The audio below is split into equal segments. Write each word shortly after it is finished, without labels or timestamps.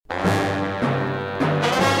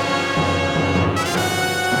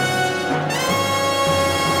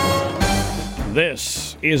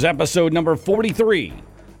This is episode number 43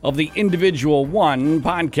 of the Individual One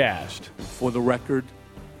podcast. For the record,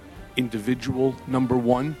 individual number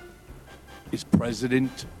one is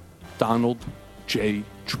President Donald J.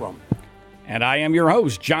 Trump. And I am your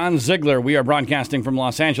host, John Ziegler. We are broadcasting from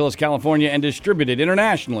Los Angeles, California, and distributed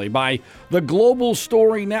internationally by the Global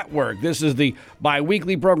Story Network. This is the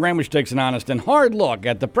bi-weekly program which takes an honest and hard look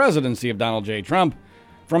at the presidency of Donald J. Trump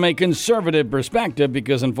from a conservative perspective,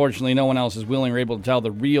 because unfortunately no one else is willing or able to tell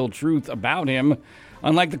the real truth about him.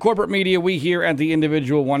 Unlike the corporate media, we here at the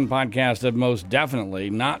Individual One podcast have most definitely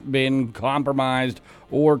not been compromised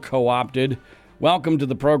or co-opted. Welcome to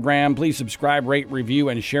the program. Please subscribe, rate, review,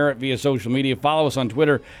 and share it via social media. Follow us on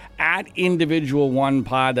Twitter at Individual One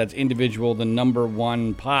Pod. That's individual, the number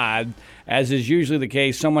one pod. As is usually the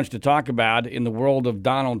case, so much to talk about in the world of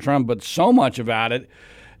Donald Trump, but so much about it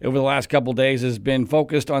over the last couple days has been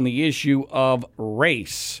focused on the issue of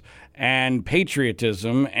race and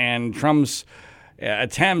patriotism and Trump's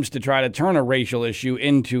attempts to try to turn a racial issue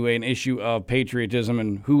into an issue of patriotism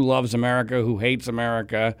and who loves America, who hates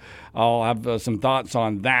America. I'll have some thoughts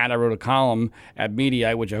on that. I wrote a column at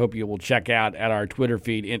Media, which I hope you will check out at our Twitter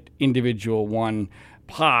feed, Individual One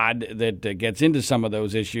Pod, that gets into some of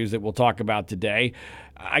those issues that we'll talk about today.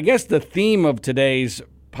 I guess the theme of today's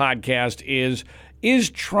podcast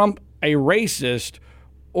is Trump a racist,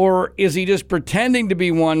 or is he just pretending to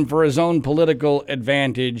be one for his own political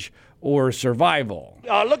advantage or survival?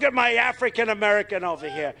 Look at my African American over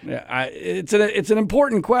here. Yeah, it's an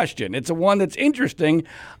important question. It's one that's interesting.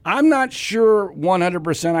 I'm not sure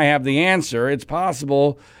 100% I have the answer. It's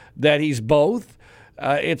possible that he's both.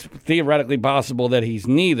 It's theoretically possible that he's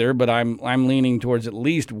neither, but I'm leaning towards at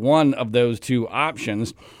least one of those two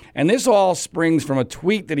options. And this all springs from a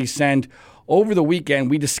tweet that he sent over the weekend.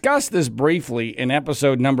 We discussed this briefly in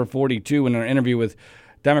episode number 42 in our interview with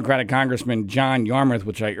Democratic Congressman John Yarmuth,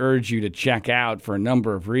 which I urge you to check out for a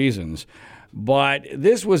number of reasons. But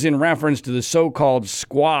this was in reference to the so-called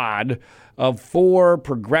squad of 4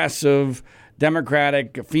 progressive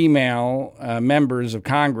Democratic female members of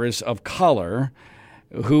Congress of color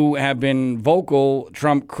who have been vocal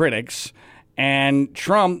Trump critics. And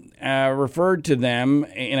Trump referred to them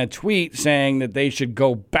in a tweet saying that they should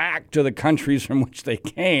go back to the countries from which they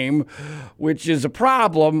came, which is a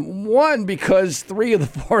problem. One, because 3 of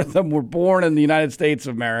the 4 of them were born in the United States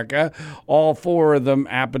of America. All 4 of them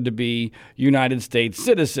happen to be United States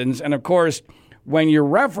citizens. And of course, when you're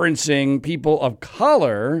referencing people of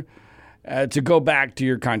color to go back to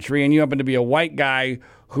your country, and you happen to be a white guy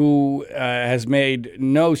who has made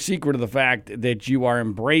no secret of the fact that you are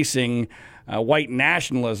embracing white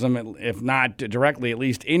nationalism, if not directly, at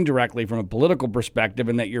least indirectly from a political perspective,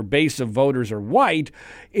 and that your base of voters are white,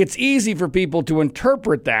 it's easy for people to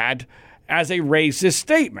interpret that as a racist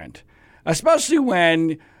statement, especially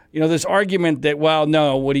when, this argument that, well,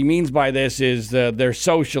 no, what he means by this is they're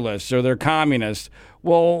socialists or they're communists.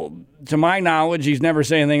 Well, to my knowledge, he's never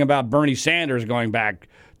said anything about Bernie Sanders going back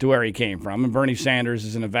to where he came from. And Bernie Sanders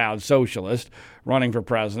is an avowed socialist running for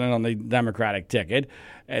president on the Democratic ticket.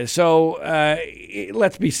 So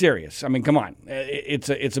let's be serious. I mean, come on.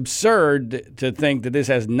 It's absurd to think that this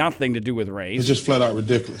has nothing to do with race. It's just flat out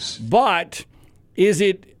ridiculous. But is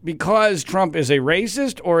it because Trump is a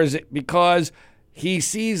racist, or is it because he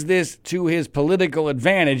sees this to his political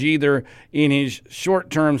advantage, either in his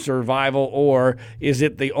short-term survival, or is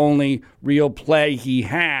it the only real play he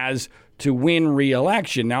has to win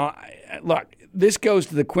re-election? Now, look, this goes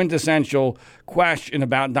to the quintessential question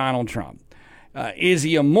about Donald Trump. Is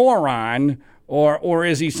he a moron, or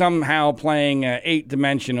is he somehow playing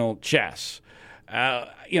 8-dimensional chess?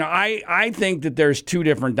 I think that there's 2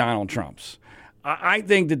 different Donald Trumps. I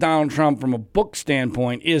think that Donald Trump, from a book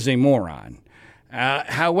standpoint, is a moron.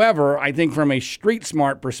 However, I think from a street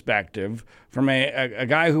smart perspective, from a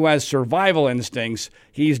guy who has survival instincts,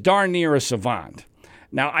 he's darn near a savant.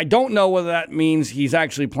 Now, I don't know whether that means he's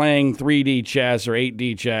actually playing 3D chess or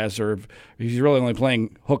 8D chess, or if he's really only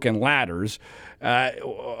playing hook and ladders.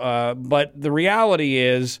 But the reality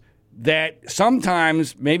is that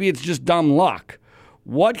sometimes maybe it's just dumb luck.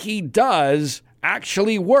 What he does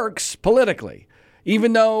actually works politically,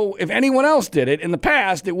 even though if anyone else did it in the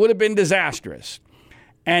past, it would have been disastrous.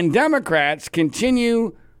 And Democrats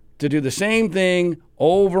continue to do the same thing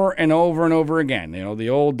over and over and over again. The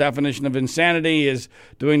old definition of insanity is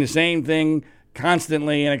doing the same thing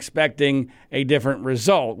constantly and expecting a different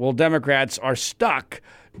result. Well, Democrats are stuck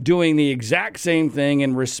doing the exact same thing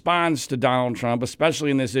in response to Donald Trump, especially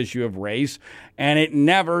in this issue of race, and it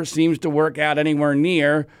never seems to work out anywhere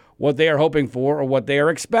near what they are hoping for or what they are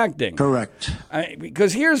expecting. Correct.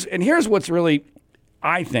 Because here's what's really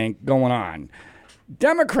I think, going on.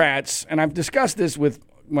 Democrats, and I've discussed this with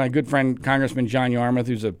my good friend Congressman John Yarmouth,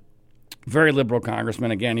 who's a very liberal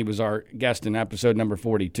congressman. Again, he was our guest in episode number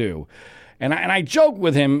 42. And I joke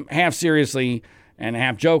with him half seriously and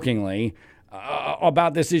half jokingly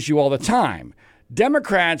about this issue all the time.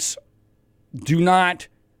 Democrats do not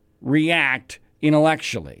react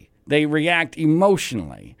intellectually. They react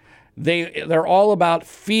emotionally. They're all about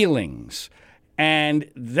feelings. And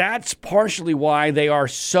that's partially why they are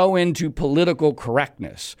so into political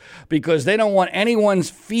correctness, because they don't want anyone's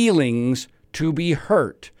feelings to be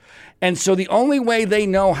hurt. And so the only way they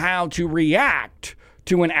know how to react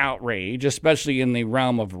to an outrage, especially in the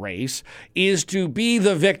realm of race, is to be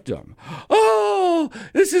the victim. Oh,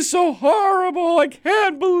 this is so horrible. I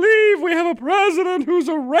can't believe we have a president who's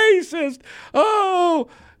a racist. Oh,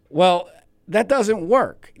 well, that doesn't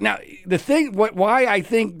work. Now, the thing, why I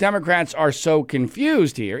think Democrats are so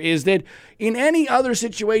confused here is that in any other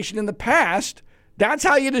situation in the past, that's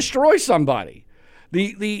how you destroy somebody.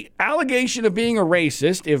 The allegation of being a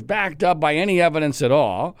racist, if backed up by any evidence at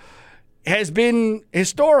all, has been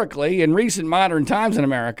historically in recent modern times in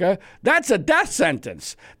America, that's a death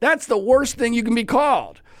sentence. That's the worst thing you can be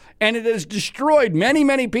called. And it has destroyed many,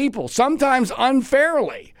 many people, sometimes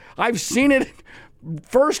unfairly. I've seen it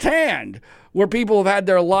firsthand where people have had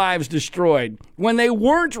their lives destroyed when they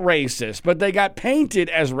weren't racist, but they got painted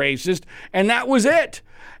as racist, and that was it.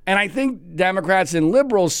 And I think Democrats and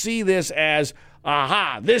liberals see this as,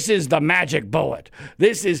 aha, this is the magic bullet.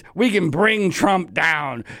 We can bring Trump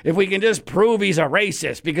down if we can just prove he's a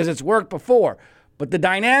racist because it's worked before. But the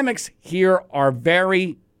dynamics here are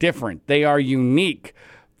very different. They are unique.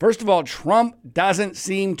 First of all, Trump doesn't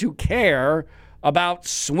seem to care about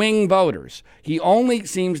swing voters. He only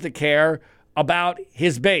seems to care about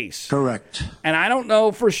his base. Correct. And I don't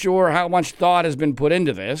know for sure how much thought has been put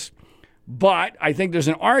into this, but I think there's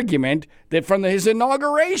an argument that from his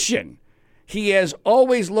inauguration, he has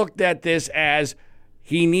always looked at this as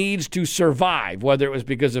he needs to survive, whether it was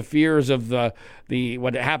because of fears of the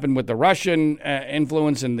what happened with the Russian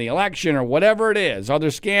influence in the election or whatever it is,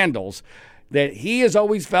 other scandals, that he has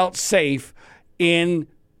always felt safe in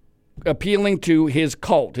appealing to his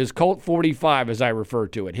cult 45, as I refer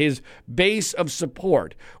to it, his base of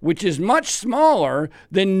support, which is much smaller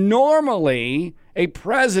than normally a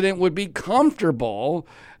president would be comfortable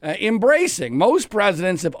embracing. Most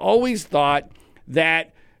presidents have always thought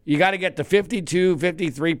that you got to get to 52,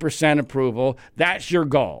 53% approval. That's your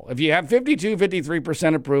goal. If you have 52,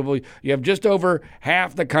 53% approval, you have just over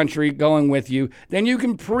half the country going with you, then you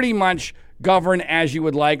can pretty much govern as you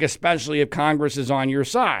would like, especially if Congress is on your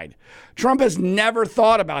side. Trump has never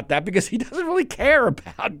thought about that because he doesn't really care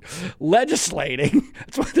about legislating.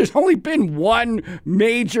 That's why there's only been one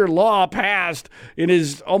major law passed in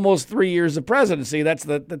his almost 3 years of presidency. That's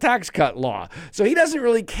the tax cut law. So he doesn't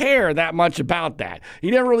really care that much about that.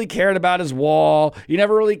 He never really cared about his wall. He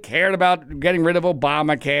never really cared about getting rid of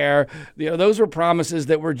Obamacare. Those were promises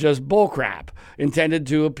that were just bullcrap, intended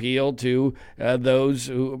to appeal to those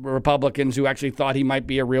Republicans who actually thought he might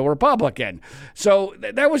be a real Republican. So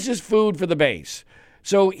that was just food for the base.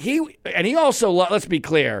 So he also, let's be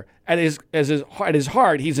clear, at his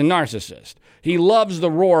heart, he's a narcissist. He loves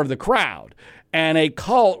the roar of the crowd, and a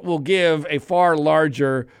cult will give a far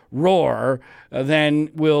larger roar than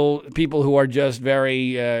will people who are just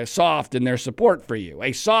very soft in their support for you.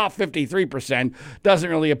 A soft 53% doesn't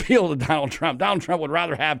really appeal to Donald Trump. Donald Trump would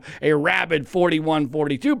rather have a rabid 41,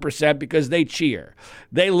 42% because they cheer.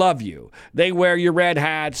 They love you. They wear your red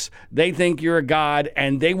hats. They think you're a god,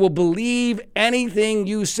 and they will believe anything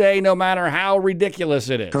you say, no matter how ridiculous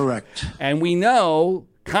it is. Correct. And we know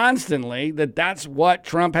constantly that that's what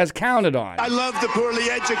Trump has counted on. I love the poorly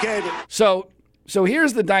educated. So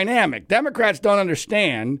here's the dynamic. Democrats don't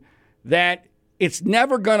understand that it's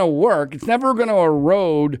never going to work. It's never going to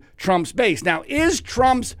erode Trump's base. Now, is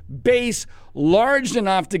Trump's base large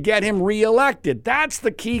enough to get him reelected? That's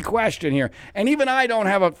the key question here. And even I don't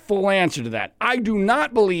have a full answer to that. I do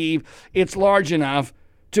not believe it's large enough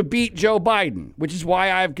to beat Joe Biden, which is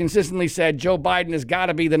why I've consistently said Joe Biden has got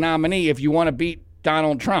to be the nominee if you want to beat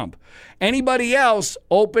Donald Trump. Anybody else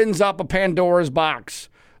opens up a Pandora's box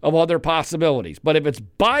of other possibilities. But if it's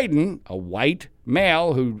Biden, a white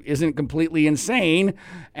male who isn't completely insane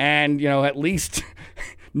and, at least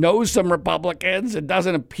knows some Republicans and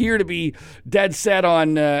doesn't appear to be dead set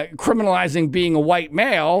on criminalizing being a white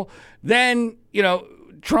male, then,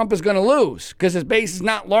 Trump is going to lose because his base is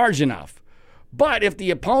not large enough. But if the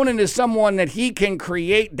opponent is someone that he can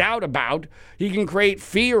create doubt about, he can create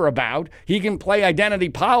fear about, he can play identity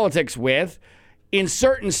politics with, in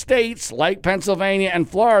certain states like Pennsylvania and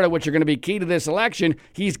Florida, which are going to be key to this election,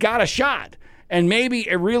 he's got a shot, and maybe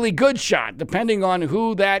a really good shot, depending on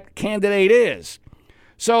who that candidate is.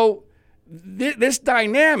 So this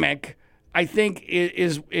dynamic, I think,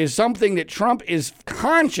 is something that Trump is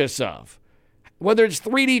conscious of. Whether it's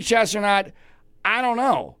 3D chess or not, I don't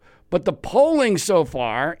know. But the polling so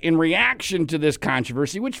far in reaction to this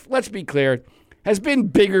controversy, which, let's be clear, has been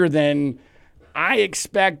bigger than I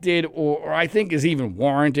expected or I think is even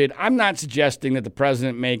warranted. I'm not suggesting that the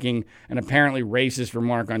president making an apparently racist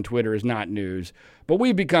remark on Twitter is not news, but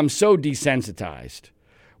we've become so desensitized.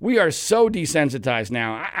 We are so desensitized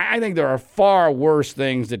now. I think there are far worse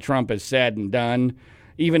things that Trump has said and done,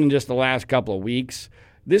 even in just the last couple of weeks.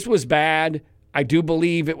 This was bad. I do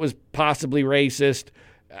believe it was possibly racist.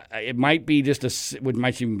 It might be just it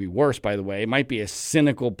might even be worse, by the way. It might be a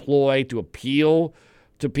cynical ploy to appeal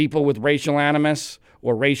to people with racial animus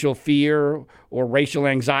or racial fear or racial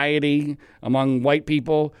anxiety among white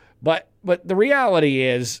people. But the reality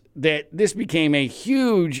is that this became a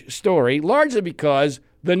huge story, largely because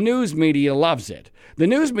the news media loves it. The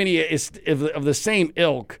news media is of the same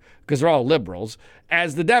ilk, because they're all liberals,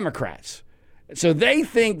 as the Democrats. So they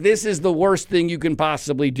think this is the worst thing you can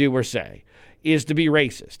possibly do or say, is to be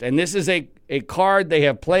racist. And this is a card they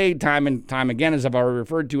have played time and time again, as I've already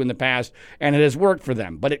referred to in the past, and it has worked for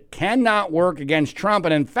them. But it cannot work against Trump.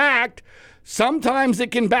 And in fact, sometimes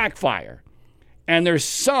it can backfire. And there's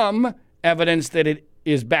some evidence that it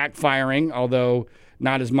is backfiring, although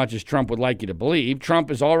not as much as Trump would like you to believe. Trump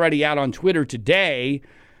is already out on Twitter today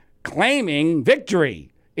claiming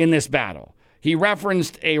victory in this battle. He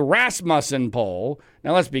referenced a Rasmussen poll.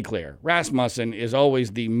 Now, let's be clear. Rasmussen is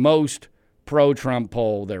always the most pro-Trump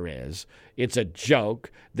poll there is. It's a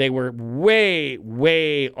joke. They were way,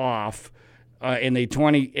 way off in the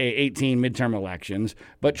 2018 midterm elections.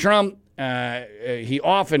 But Trump, he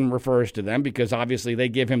often refers to them because obviously they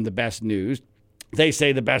give him the best news. They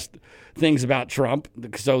say the best things about Trump.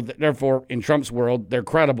 So therefore, in Trump's world, they're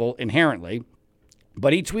credible inherently.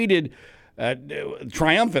 But he tweeted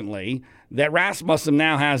triumphantly that Rasmussen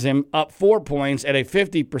now has him up 4 points at a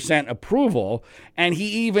 50% approval, and he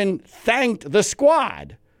even thanked the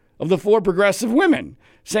squad of the 4 progressive women,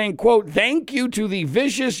 saying, quote, "Thank you to the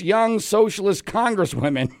vicious young socialist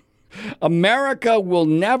congresswomen. America will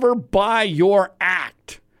never buy your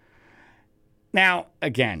act." Now,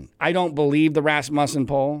 again, I don't believe the Rasmussen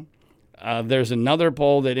poll. There's another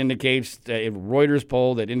poll that indicates, a Reuters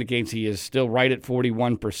poll that indicates he is still right at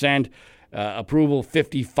 41%. Approval,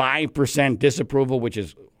 55% disapproval, which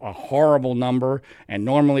is a horrible number and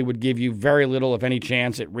normally would give you very little, if any,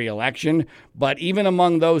 chance at re-election. But even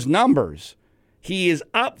among those numbers, he is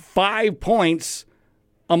up 5 points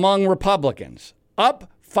among Republicans. Up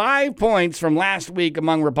 5 points from last week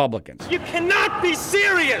among Republicans. You cannot be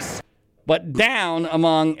serious! But down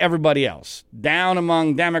among everybody else. Down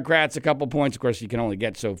among Democrats a couple points. Of course, you can only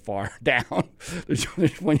get so far down.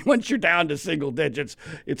 Once you're down to single digits,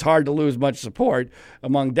 it's hard to lose much support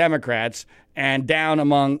among Democrats, and down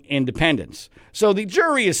among independents. So the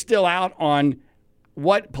jury is still out on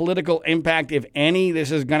what political impact, if any,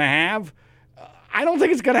 this is going to have. I don't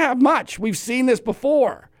think it's going to have much. We've seen this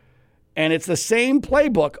before. And it's the same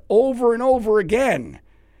playbook over and over again.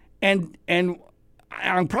 And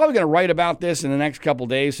I'm probably going to write about this in the next couple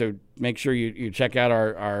days, so make sure you check out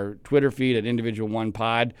our Twitter feed at Individual One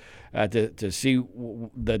Pod to see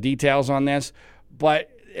the details on this. But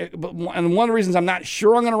one of the reasons I'm not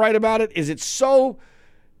sure I'm going to write about it is it's so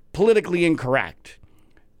politically incorrect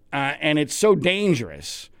and it's so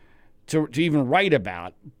dangerous to even write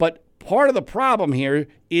about. But part of the problem here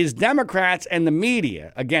is Democrats and the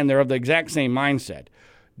media, again, they're of the exact same mindset,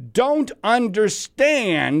 don't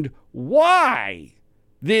understand why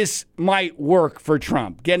this might work for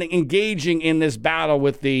Trump, engaging in this battle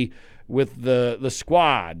with the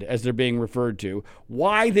squad, as they're being referred to,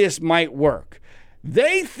 why this might work.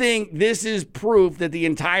 They think this is proof that the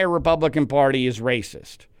entire Republican Party is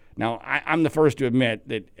racist. Now, I'm the first to admit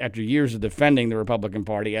that after years of defending the Republican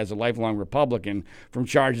Party as a lifelong Republican from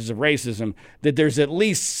charges of racism, that there's at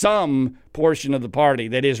least some portion of the party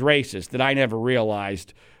that is racist that I never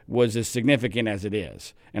realized was as significant as it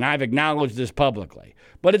is. And I've acknowledged this publicly.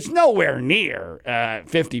 But it's nowhere near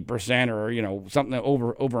 50% or, something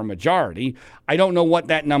over a majority. I don't know what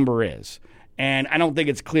that number is. And I don't think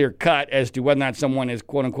it's clear cut as to whether or not someone is,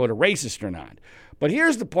 quote unquote, a racist or not. But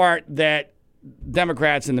here's the part that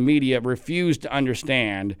Democrats and the media refuse to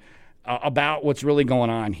understand about what's really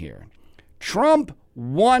going on here. Trump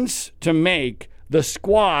wants to make the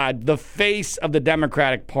squad the face of the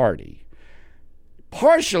Democratic Party,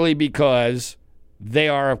 partially because they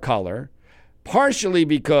are of color, partially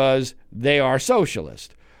because they are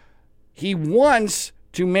socialist. He wants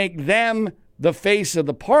to make them the face of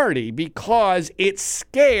the party because it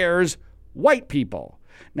scares white people.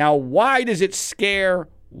 Now, why does it scare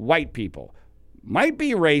white people? Might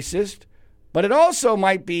be racist, but it also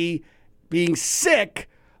might be being sick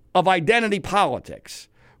of identity politics,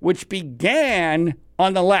 which began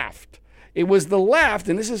on the left. It was the left,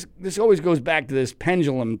 and this always goes back to this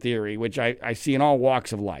pendulum theory, which I see in all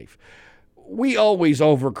walks of life. We always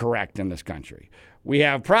overcorrect in this country. We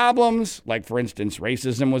have problems, like, for instance,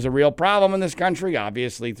 racism was a real problem in this country,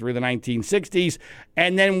 obviously, through the 1960s,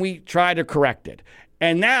 and then we try to correct it.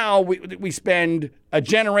 And now we spend a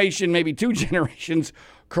generation, maybe 2 generations,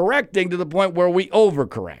 correcting to the point where we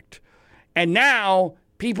overcorrect. And now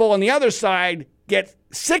people on the other side get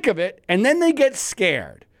sick of it, and then they get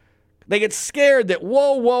scared. They get scared that,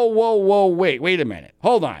 whoa, wait a minute.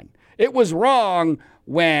 Hold on. It was wrong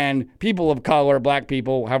when people of color, black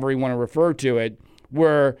people, however you want to refer to it,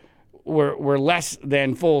 were less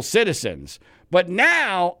than full citizens. But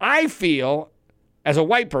now I feel, as a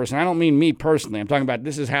white person, I don't mean me personally, I'm talking about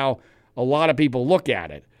this is how a lot of people look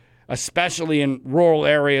at it, especially in rural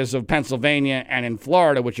areas of Pennsylvania and in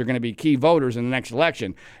Florida, which are going to be key voters in the next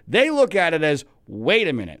election. They look at it as, wait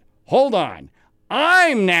a minute, hold on.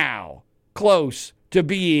 I'm now close to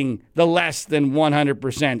being the less than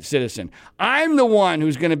 100% citizen. I'm the one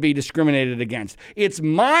who's going to be discriminated against. It's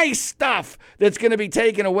my stuff that's going to be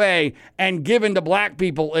taken away and given to black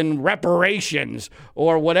people in reparations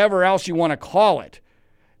or whatever else you want to call it.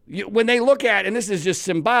 When they look at, and this is just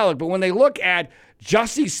symbolic, but when they look at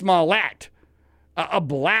Jussie Smollett, a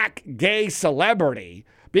black gay celebrity,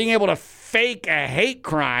 being able to fake a hate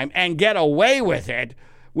crime and get away with it,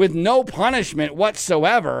 with no punishment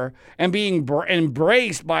whatsoever, and being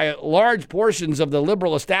embraced by large portions of the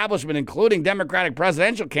liberal establishment, including Democratic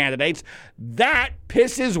presidential candidates, that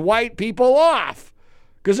pisses white people off.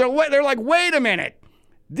 Because they're like, wait a minute,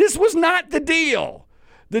 this was not the deal.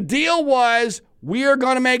 The deal was we are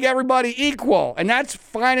going to make everybody equal, and that's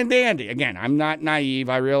fine and dandy. Again, I'm not naive.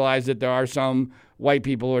 I realize that there are some white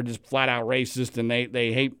people who are just flat out racist and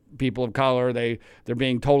they hate people of color. They're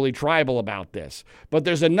being totally tribal about this. But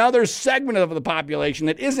there's another segment of the population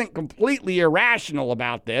that isn't completely irrational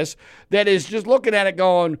about this, that is just looking at it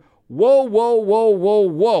going,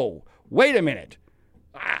 whoa. Wait a minute.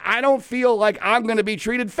 I don't feel like I'm going to be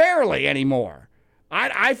treated fairly anymore.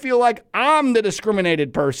 I feel like I'm the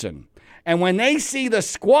discriminated person. And when they see the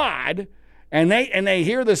squad and they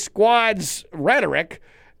hear the squad's rhetoric,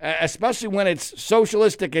 especially when it's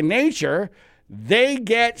socialistic in nature, they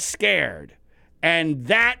get scared. And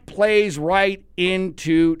that plays right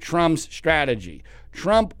into Trump's strategy.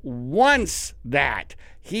 Trump wants that.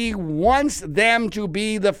 He wants them to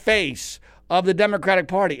be the face of the Democratic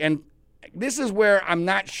Party. And this is where I'm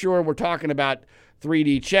not sure we're talking about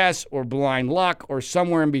 3D chess or blind luck or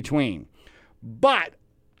somewhere in between. But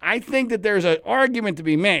I think that there's an argument to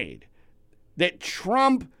be made that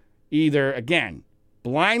Trump either, again,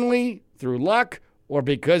 blindly, through luck, or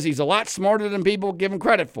because he's a lot smarter than people give him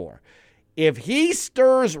credit for, if he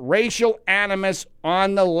stirs racial animus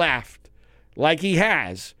on the left like he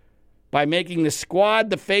has by making the squad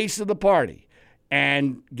the face of the party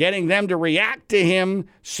and getting them to react to him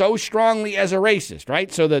so strongly as a racist,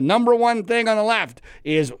 right? So the number one thing on the left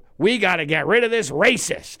is we got to get rid of this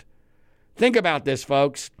racist. Think about this,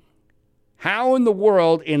 folks. How in the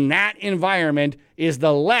world, in that environment, is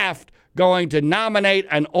the left going to nominate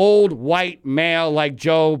an old white male like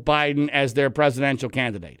Joe Biden as their presidential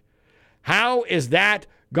candidate? How is that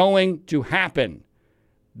going to happen?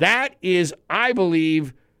 That is, I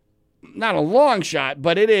believe, not a long shot,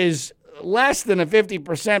 but it is less than a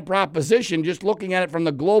 50% proposition just looking at it from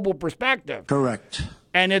the global perspective. Correct.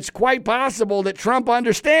 And it's quite possible that Trump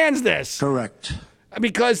understands this. Correct.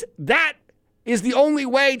 Because that is the only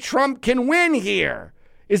way Trump can win here,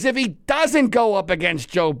 is if he doesn't go up against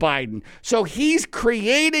Joe Biden. So he's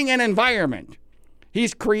creating an environment.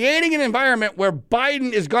 He's creating an environment where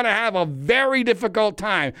Biden is going to have a very difficult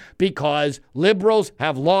time because liberals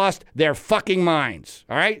have lost their fucking minds,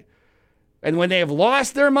 all right? And when they have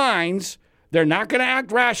lost their minds, they're not going to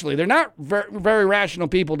act rationally. They're not very rational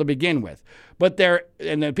people to begin with. But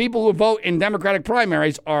and the people who vote in Democratic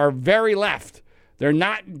primaries are very left. They're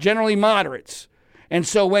not generally moderates. And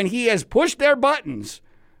so when he has pushed their buttons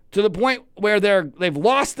to the point where they've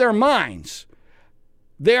lost their minds,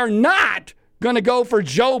 they're not going to go for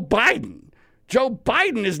Joe Biden. Joe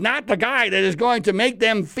Biden is not the guy that is going to make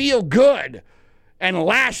them feel good and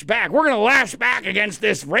lash back. We're going to lash back against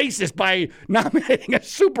this racist by nominating a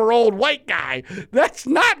super old white guy. That's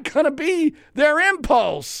not going to be their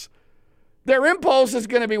impulse. Their impulse is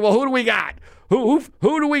going to be, well, who do we got? Who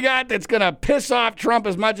do we got that's going to piss off Trump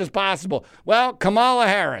as much as possible? Well, Kamala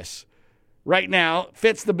Harris right now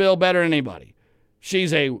fits the bill better than anybody.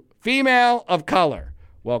 She's a female of color.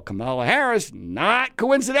 Well, Kamala Harris, not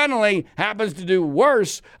coincidentally, happens to do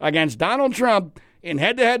worse against Donald Trump in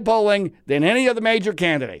head-to-head polling than any of the major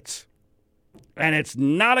candidates. And it's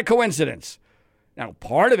not a coincidence. Now,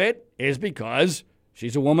 part of it is because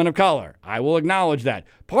she's a woman of color. I will acknowledge that.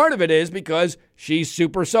 Part of it is because she's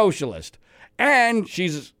super socialist. And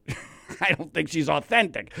I don't think she's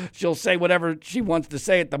authentic. She'll say whatever she wants to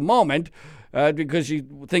say at the moment because she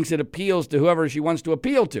thinks it appeals to whoever she wants to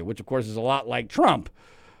appeal to, which, of course, is a lot like Trump.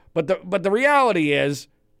 But the reality is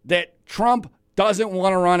that Trump doesn't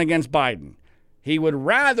want to run against Biden. He would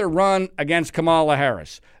rather run against Kamala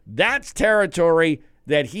Harris. That's territory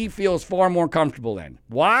that he feels far more comfortable in.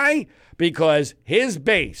 Why? Because his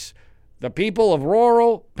base, the people of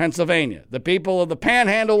rural Pennsylvania, the people of the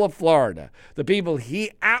panhandle of Florida, the people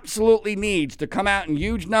he absolutely needs to come out in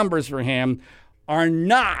huge numbers for him, are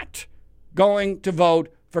not going to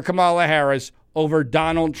vote for Kamala Harris over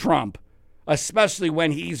Donald Trump, especially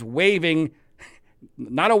when he's waving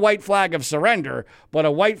not a white flag of surrender, but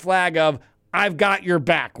a white flag of, I've got your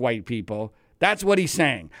back, white people. That's what he's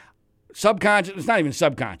saying. Subconscious, it's not even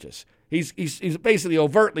subconscious. He's basically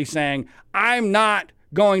overtly saying, I'm not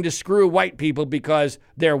going to screw white people because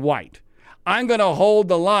they're white. I'm going to hold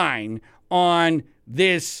the line on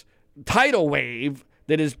this tidal wave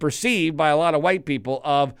that is perceived by a lot of white people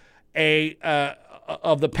of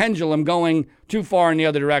the pendulum going too far in the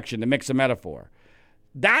other direction, to mix a metaphor.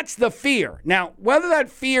 That's the fear. Now, whether that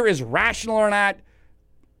fear is rational or not,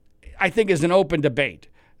 I think is an open debate.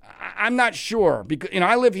 I'm not sure because,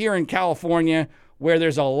 I live here in California where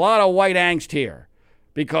there's a lot of white angst here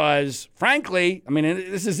because, frankly,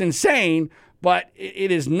 this is insane, but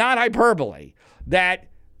it is not hyperbole that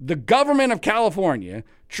the government of California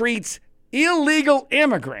treats illegal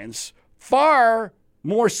immigrants far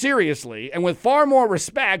more seriously and with far more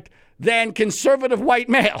respect than conservative white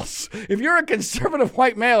males. If you're a conservative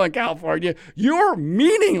white male in California, you're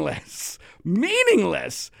meaningless.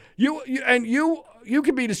 Meaningless. You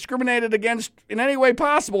can be discriminated against in any way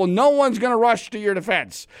possible. No one's going to rush to your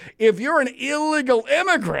defense. If you're an illegal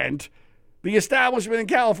immigrant, the establishment in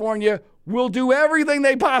California will do everything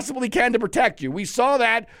they possibly can to protect you. We saw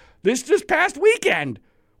that this just past weekend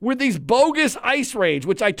with these bogus ICE raids,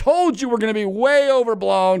 which I told you were going to be way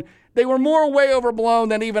overblown. They were more way overblown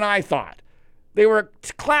than even I thought. They were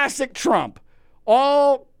classic Trump.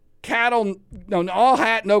 All cattle, no, all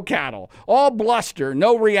hat, no cattle. All bluster,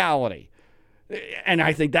 no reality. And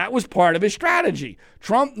I think that was part of his strategy.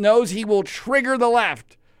 Trump knows he will trigger the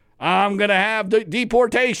left. I'm going to have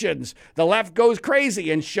deportations. The left goes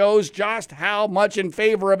crazy and shows just how much in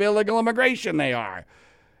favor of illegal immigration they are.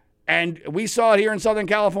 And we saw it here in Southern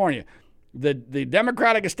California. The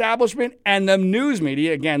Democratic establishment and the news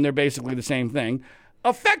media, again, they're basically the same thing,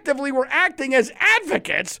 effectively were acting as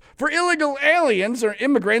advocates for illegal aliens or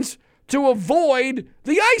immigrants to avoid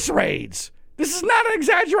the ICE raids. This is not an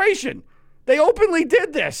exaggeration. They openly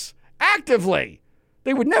did this, actively.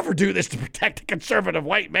 They would never do this to protect a conservative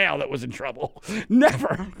white male that was in trouble.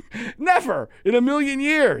 Never, never in a million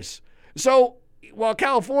years. So while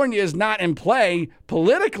California is not in play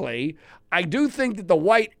politically, I do think that the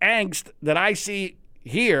white angst that I see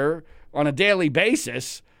here on a daily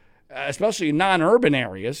basis, especially in non-urban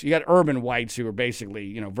areas, you got urban whites who are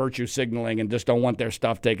basically, virtue signaling and just don't want their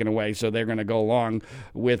stuff taken away, so they're going to go along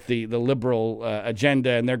with the liberal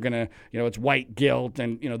agenda, and they're going to, it's white guilt,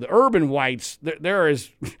 and the urban whites, they're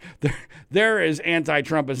as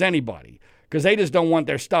anti-Trump as anybody because they just don't want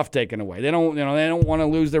their stuff taken away. They don't want to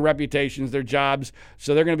lose their reputations, their jobs,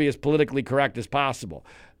 so they're going to be as politically correct as possible.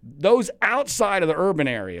 Those outside of the urban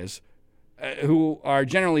areas who are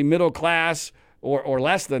generally middle class or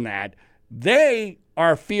less than that, they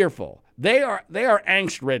are fearful. They are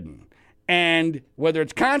angst-ridden. And whether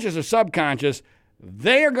it's conscious or subconscious,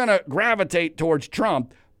 they are going to gravitate towards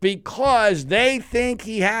Trump because they think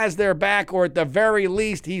he has their back, or at the very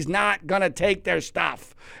least, he's not going to take their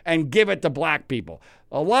stuff and give it to black people.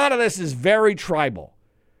 A lot of this is very tribal.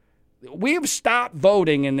 We have stopped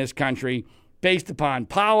voting in this country based upon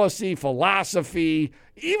policy, philosophy,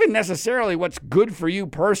 even necessarily what's good for you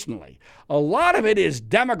personally. A lot of it is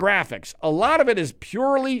demographics. A lot of it is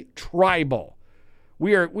purely tribal.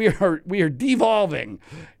 We are devolving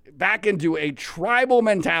back into a tribal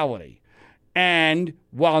mentality. And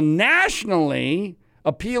while nationally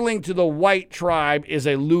appealing to the white tribe is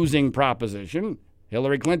a losing proposition,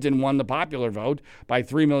 Hillary Clinton won the popular vote by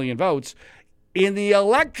 3 million votes, in the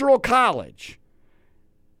Electoral College,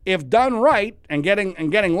 if done right and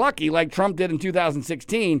getting lucky like Trump did in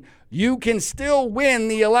 2016, you can still win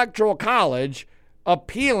the Electoral College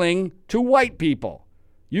appealing to white people.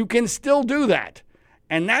 You can still do that.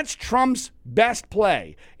 And that's Trump's best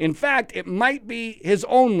play. In fact, it might be his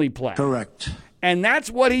only play. Correct. And that's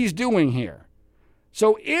what he's doing here.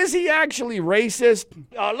 So is he actually racist?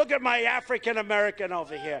 Look at my African American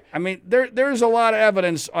over here. I mean, there's a lot of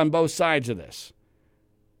evidence on both sides of this.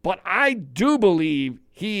 But I do believe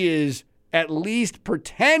he is at least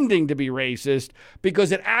pretending to be racist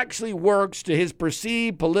because it actually works to his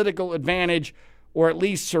perceived political advantage or at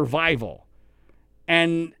least survival.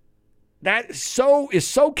 And that is so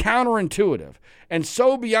counterintuitive and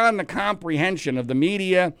so beyond the comprehension of the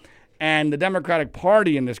media and the Democratic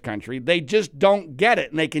Party in this country. They just don't get it,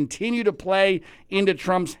 and they continue to play into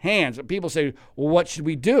Trump's hands. And people say, well, what should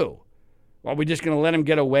we do? Are we just going to let him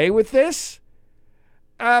get away with this?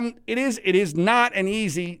 It is not an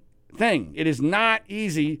easy thing. It is not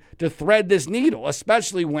easy to thread this needle,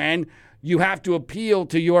 especially when you have to appeal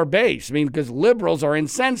to your base. I mean, because liberals are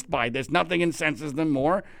incensed by this. Nothing incenses them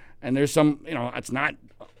more. And there's some,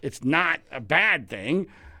 it's not a bad thing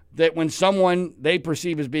that when someone they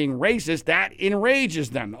perceive as being racist, that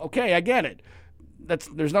enrages them. Okay, I get it.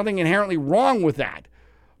 There's nothing inherently wrong with that.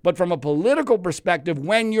 But from a political perspective,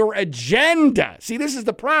 when your agenda, see, this is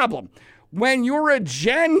the problem. When your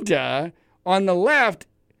agenda on the left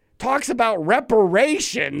talks about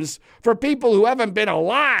reparations for people who haven't been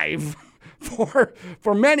alive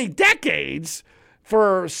for many decades,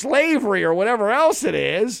 for slavery or whatever else it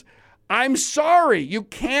is, I'm sorry, you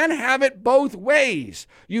can't have it both ways.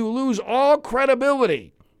 You lose all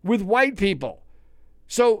credibility with white people.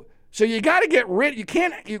 So you got to get rid.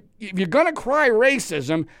 If you're going to cry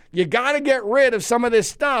racism, you got to get rid of some of this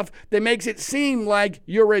stuff that makes it seem like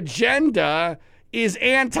your agenda is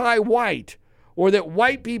anti-white or that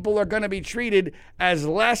white people are going to be treated as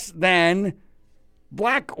less than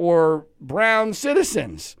black or brown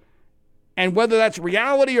citizens. And whether that's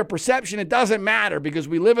reality or perception, it doesn't matter because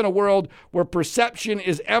we live in a world where perception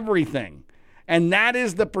is everything. And that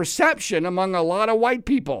is the perception among a lot of white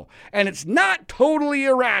people. And it's not totally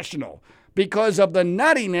irrational because of the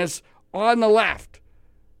nuttiness on the left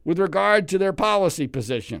with regard to their policy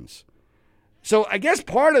positions. So I guess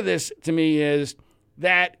part of this to me is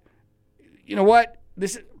that, you know what,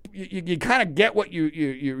 you kind of get what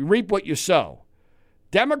you reap what you sow.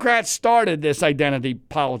 Democrats started this identity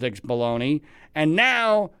politics baloney, and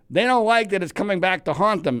now they don't like that it's coming back to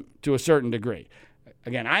haunt them to a certain degree.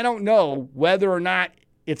 Again, I don't know whether or not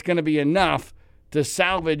it's going to be enough to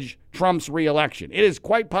salvage Trump's reelection. It is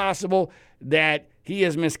quite possible that he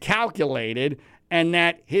has miscalculated and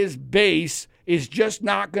that his base is just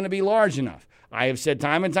not going to be large enough. I have said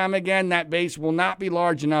time and time again that base will not be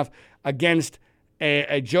large enough against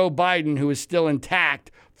a Joe Biden who is still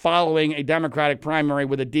intact following a Democratic primary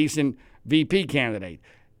with a decent VP candidate.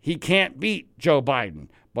 He can't beat Joe Biden,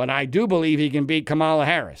 but I do believe he can beat Kamala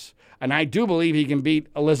Harris. And I do believe he can beat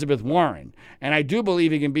Elizabeth Warren. And I do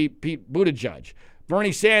believe he can beat Pete Buttigieg.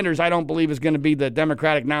 Bernie Sanders, I don't believe is going to be the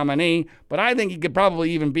Democratic nominee, but I think he could probably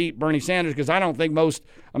even beat Bernie Sanders because I don't think most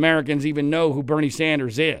Americans even know who Bernie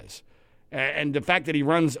Sanders is. And the fact that he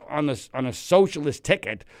runs on a socialist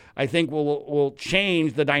ticket, I think will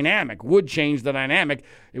change the dynamic, would change the dynamic.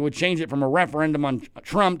 It would change it from a referendum on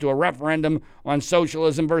Trump to a referendum on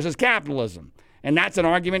socialism versus capitalism. And that's an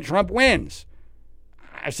argument Trump wins.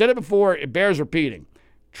 I've said it before, it bears repeating.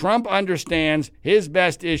 Trump understands his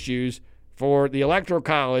best issues for the Electoral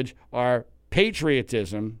College are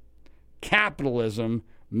patriotism, capitalism,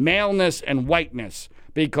 maleness, and whiteness,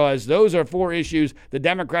 because those are four issues the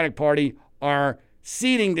Democratic Party are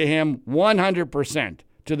ceding to him 100%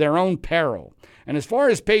 to their own peril. And as far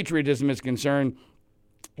as patriotism is concerned,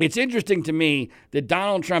 it's interesting to me that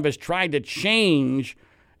Donald Trump has tried to change,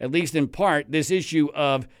 at least in part, this issue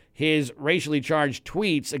of his racially charged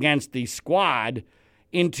tweets against the squad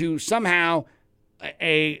into somehow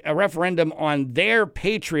a referendum on their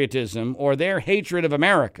patriotism or their hatred of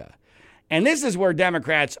America. And this is where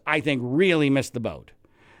Democrats, I think, really missed the boat.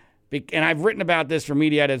 And I've written about this for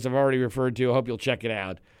Media, as I've already referred to. I hope you'll check it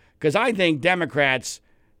out. Because I think Democrats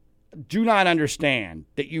do not understand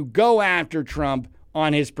that you go after Trump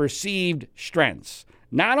on his perceived strengths,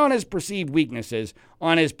 not on his perceived weaknesses,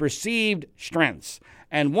 on his perceived strengths.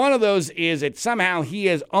 And one of those is that somehow he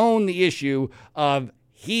has owned the issue of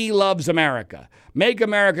he loves America, make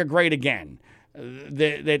America great again.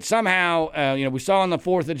 That somehow, we saw on the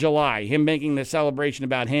 4th of July, him making the celebration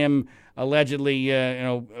about him allegedly,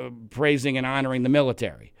 praising and honoring the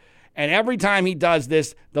military. And every time he does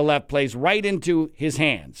this, the left plays right into his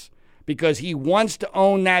hands. because he wants to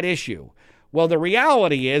own that issue. Well, the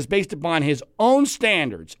reality is, based upon his own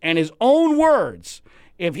standards and his own words,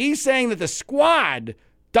 if he's saying that the squad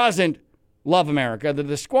doesn't love America, that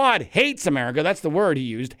the squad hates America, that's the word he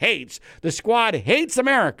used, hates. The squad hates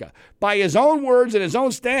America. By his own words and his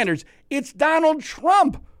own standards, it's Donald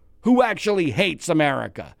Trump who actually hates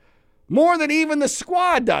America more than even the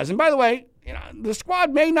squad does. And by the way, the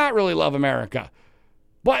squad may not really love America,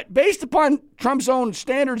 but based upon Trump's own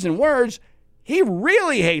standards and words, he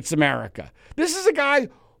really hates America. This is a guy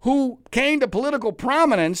who came to political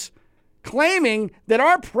prominence claiming that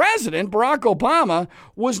our president, Barack Obama,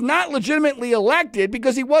 was not legitimately elected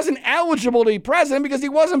because he wasn't eligible to be president because he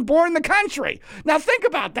wasn't born in the country. Now think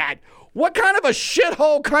about that. What kind of a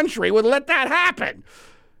shithole country would let that happen?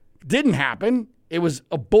 Didn't happen. It was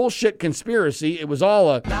a bullshit conspiracy. It was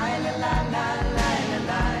all a...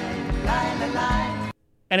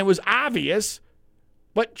 And it was obvious,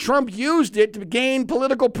 but Trump used it to gain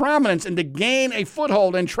political prominence and to gain a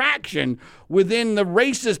foothold and traction within the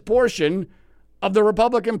racist portion of the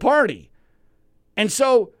Republican Party. And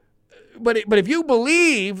so, but if you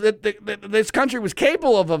believe that this country was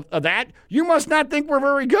capable of that, you must not think we're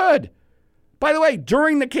very good. By the way,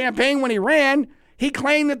 during the campaign when he ran, he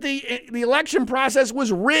claimed that the election process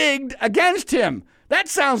was rigged against him. That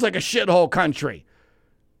sounds like a shithole country.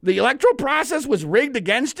 The electoral process was rigged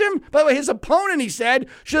against him. By the way, his opponent, he said,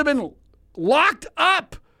 should have been locked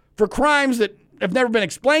up for crimes that have never been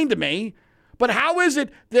explained to me. But how is it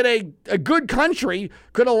that a good country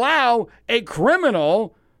could allow a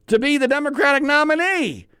criminal to be the Democratic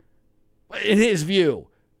nominee, in his view?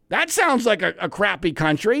 That sounds like a crappy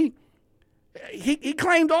country. He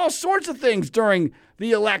claimed all sorts of things during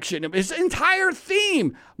the election. His entire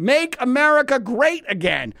theme, make America great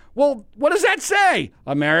again. Well, what does that say?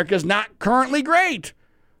 America's not currently great.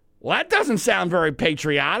 Well, that doesn't sound very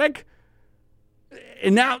patriotic.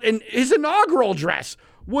 And his inaugural address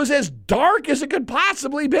was as dark as it could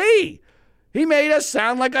possibly be. He made us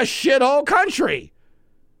sound like a shithole country.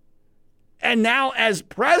 And now, as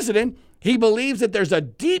president, he believes that there's a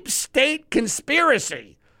deep state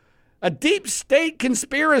conspiracy. A deep state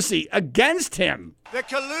conspiracy against him. The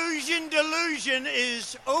collusion delusion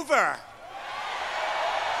is over.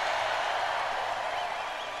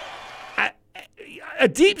 A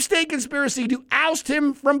deep state conspiracy to oust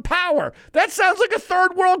him from power. That sounds like a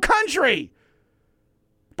third world country.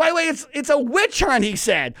 By the way, it's a witch hunt, he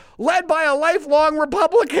said, led by a lifelong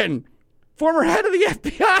Republican, former head of the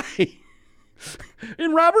FBI,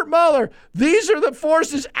 in Robert Mueller. These are the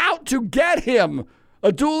forces out to get him.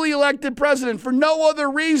 A duly elected president for no other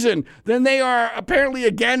reason than they are apparently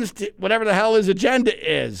against whatever the hell his agenda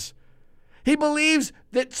is. He believes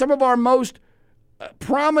that some of our most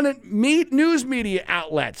prominent news media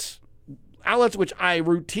outlets which I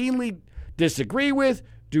routinely disagree with,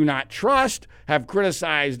 do not trust, have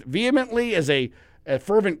criticized vehemently as a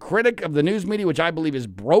fervent critic of the news media, which I believe is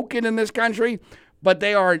broken in this country, but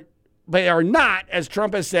they are not, as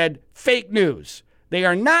Trump has said, fake news. They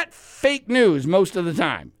are not fake news most of the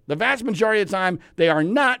time. The vast majority of the time, they are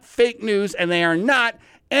not fake news, and they are not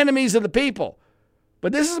enemies of the people.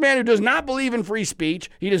 But this is a man who does not believe in free speech.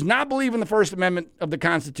 He does not believe in the First Amendment of the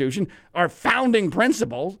Constitution, our founding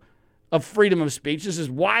principles of freedom of speech. This is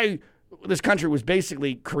why this country was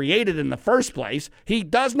basically created in the first place. He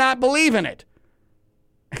does not believe in it.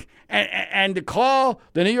 And to call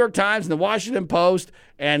the New York Times and the Washington Post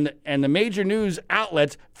and the major news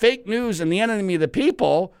outlets fake news and the enemy of the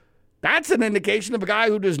people, that's an indication of a guy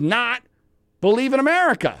who does not believe in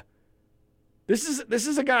America. This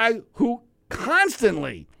is a guy who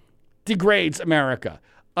constantly degrades America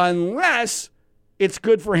unless it's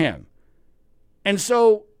good for him. And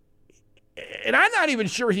so, and I'm not even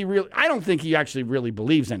sure I don't think he actually really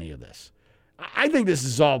believes any of this. I think this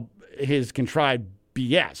is all his contrived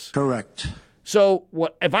BS. Correct. So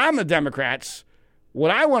if I'm the Democrats, what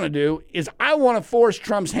I want to do is I want to force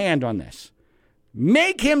Trump's hand on this.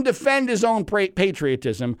 Make him defend his own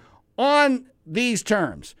patriotism on these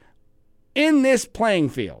terms in this playing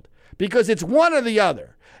field, because it's one or the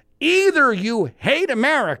other. Either you hate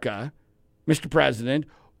America, Mr. President,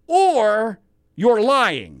 or you're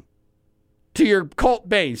lying to your cult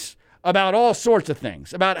base about all sorts of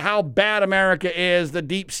things, about how bad America is, the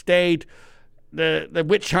deep state, the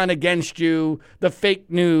witch hunt against you, the fake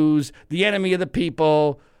news, the enemy of the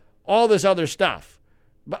people, all this other stuff.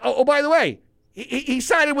 But, by the way, he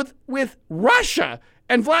sided with Russia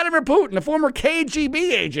and Vladimir Putin, a former KGB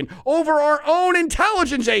agent, over our own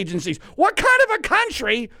intelligence agencies. What kind of a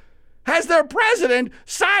country has their president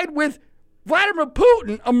side with Vladimir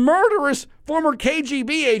Putin, a murderous former KGB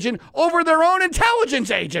agent over their own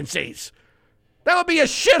intelligence agencies. That would be a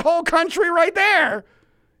shithole country right there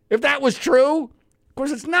if that was true. Of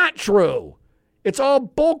course, it's not true. It's all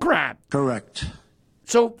bullcrap. Correct.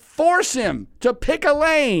 So force him to pick a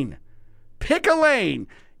lane. Pick a lane.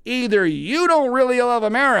 Either you don't really love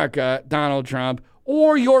America, Donald Trump,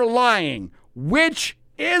 or you're lying. Which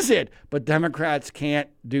is it? But Democrats can't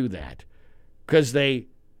do that because they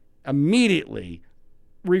immediately,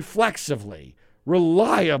 reflexively,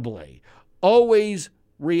 reliably, always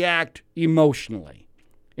react emotionally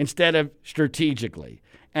instead of strategically.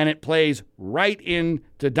 And it plays right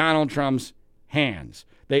into Donald Trump's hands.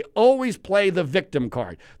 They always play the victim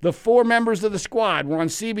card. The 4 members of the squad were on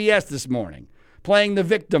CBS this morning playing the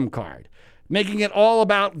victim card, making it all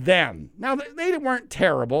about them. Now, they weren't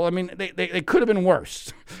terrible. I mean, they could have been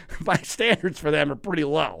worse. My standards for them are pretty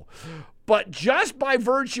low. But just by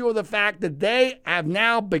virtue of the fact that they have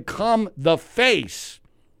now become the face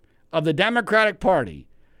of the Democratic Party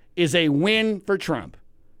is a win for Trump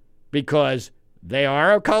because they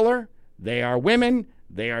are of color, they are women,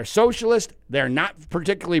 they are socialist, they're not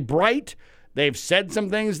particularly bright. They've said some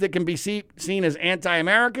things that can be seen as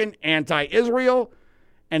anti-American, anti-Israel.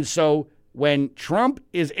 And so when Trump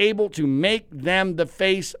is able to make them the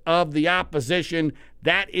face of the opposition,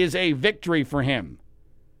 that is a victory for him.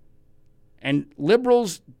 And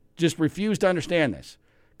liberals just refuse to understand this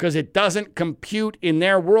because it doesn't compute in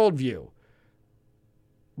their worldview.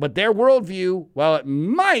 But their worldview, while it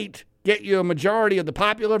might get you a majority of the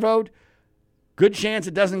popular vote, good chance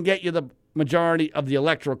it doesn't get you the majority of the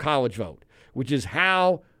electoral college vote, which is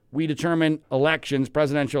how we determine elections,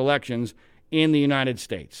 presidential elections in the United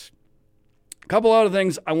States. A couple other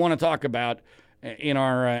things I want to talk about in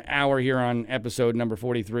our hour here on episode number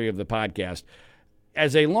 43 of the podcast.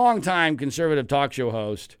 As a longtime conservative talk show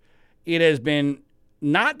host, it has been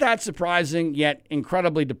not that surprising, yet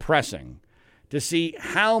incredibly depressing to see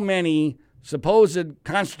how many supposed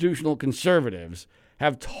constitutional conservatives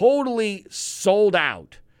have totally sold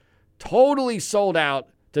out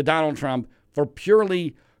to Donald Trump for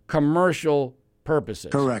purely commercial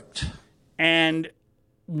purposes. Correct. And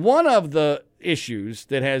one of the issues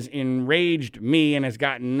that has enraged me and has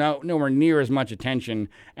gotten nowhere near as much attention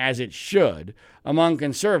as it should among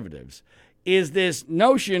conservatives is this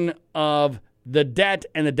notion of the debt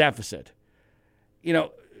and the deficit. You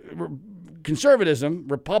know, conservatism,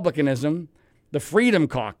 republicanism, the Freedom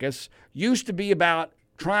Caucus used to be about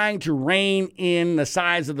trying to rein in the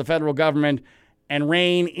size of the federal government and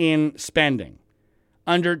rein in spending.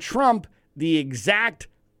 Under Trump, the exact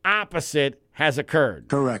opposite has occurred.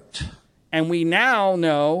 Correct. And we now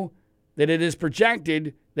know that it is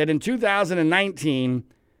projected that in 2019,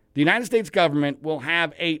 the United States government will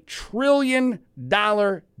have a $1 trillion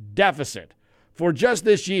deficit for just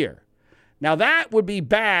this year. Now, that would be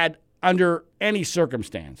bad under any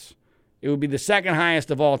circumstance. It would be the second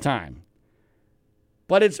highest of all time.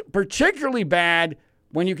 But it's particularly bad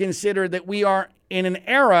when you consider that we are in an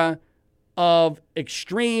era of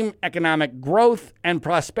extreme economic growth and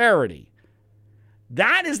prosperity.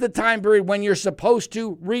 That is the time period when you're supposed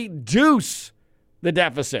to reduce the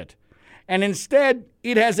deficit. And instead,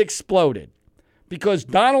 it has exploded because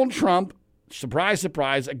Donald Trump, surprise,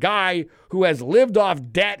 surprise, a guy who has lived off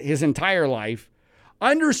debt his entire life,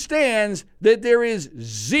 understands that there is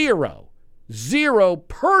zero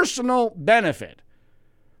personal benefit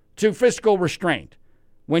to fiscal restraint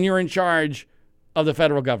when you're in charge of the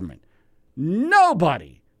federal government.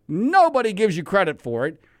 Nobody gives you credit for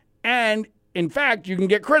it. And in fact, you can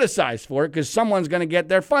get criticized for it because someone's going to get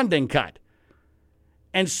their funding cut.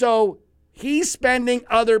 And so he's spending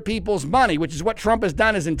other people's money, which is what Trump has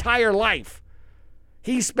done his entire life.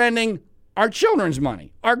 He's spending our children's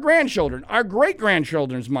money, our grandchildren, our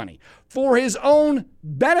great-grandchildren's money for his own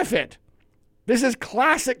benefit. This is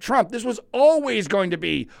classic Trump. This was always going to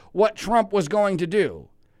be what Trump was going to do.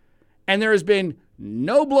 And there has been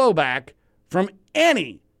no blowback from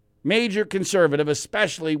any major conservative,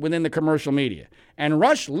 especially within the commercial media. And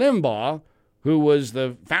Rush Limbaugh, who was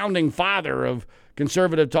the founding father of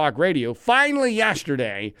conservative talk radio, finally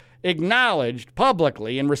yesterday acknowledged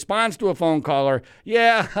publicly in response to a phone caller,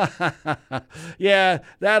 yeah,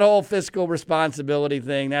 that whole fiscal responsibility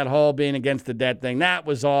thing, that whole being against the debt thing, that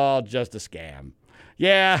was all just a scam.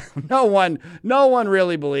 Yeah, no one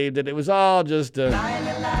really believed it. It was all just a...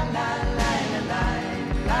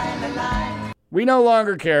 We no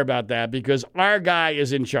longer care about that because our guy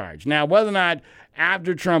is in charge. Now, whether or not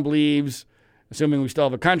after Trump leaves, assuming we still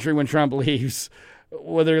have a country when Trump leaves,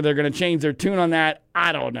 Whether they're going to change their tune on that,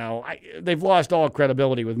 I don't know. They've lost all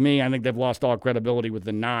credibility with me. I think they've lost all credibility with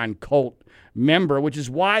the non-cult member, which is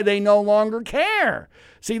why they no longer care.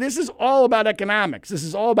 See, this is all about economics. This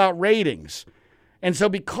is all about ratings. And so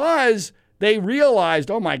because they realized,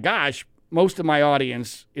 oh my gosh, most of my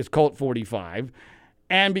audience is Cult 45,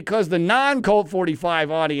 and because the non-Cult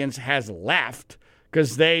 45 audience has left,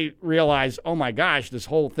 because they realize, oh my gosh, this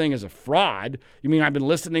whole thing is a fraud. You mean I've been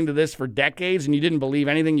listening to this for decades and you didn't believe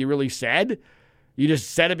anything you really said? You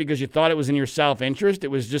just said it because you thought it was in your self-interest. It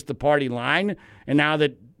was just the party line. And now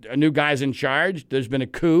that a new guy's in charge, there's been a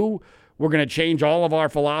coup. We're going to change all of our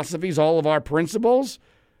philosophies, all of our principles.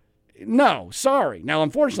 No, sorry. Now,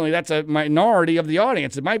 unfortunately, that's a minority of the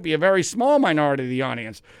audience. It might be a very small minority of the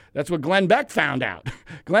audience. That's what Glenn Beck found out.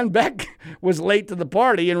 Glenn Beck was late to the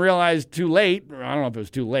party and realized too late, or I don't know if it was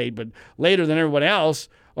too late, but later than everyone else,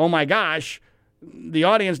 oh my gosh, the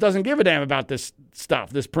audience doesn't give a damn about this stuff,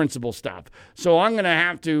 this principle stuff. So I'm going to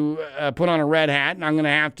have to put on a red hat, and I'm going to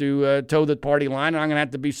have to toe the party line, and I'm going to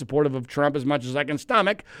have to be supportive of Trump as much as I can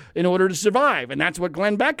stomach in order to survive. And that's what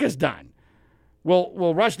Glenn Beck has done.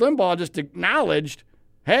 Well, Rush Limbaugh just acknowledged,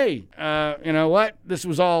 hey, you know what? This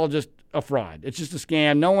was all just a fraud. It's just a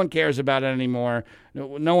scam. No one cares about it anymore.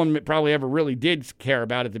 No one probably ever really did care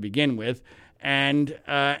about it to begin with. And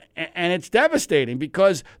it's devastating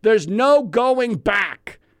because there's no going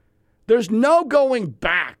back. There's no going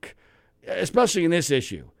back, especially in this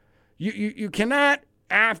issue. You cannot,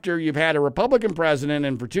 after you've had a Republican president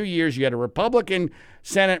and for 2 years you had a Republican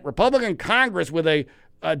Senate, Republican Congress with a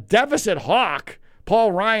deficit hawk,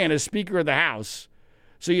 Paul Ryan, as Speaker of the House.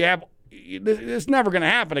 So you have, it's never going to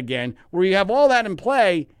happen again, where you have all that in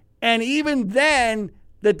play, and even then,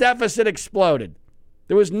 the deficit exploded.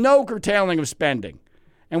 There was no curtailing of spending.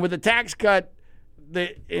 And with the tax cut,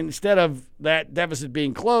 instead of that deficit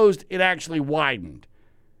being closed, it actually widened.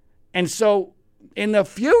 And so in the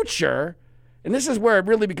future, and this is where it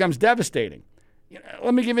really becomes devastating.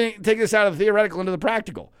 Let me take this out of the theoretical into the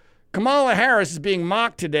practical. Kamala Harris is being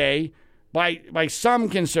mocked today by some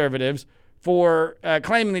conservatives for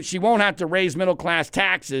claiming that she won't have to raise middle-class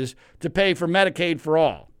taxes to pay for Medicaid for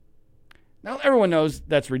all. Now, everyone knows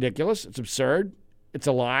that's ridiculous. It's absurd. It's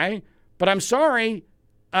a lie. But I'm sorry,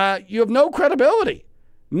 you have no credibility,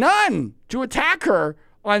 none, to attack her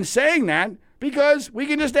on saying that because we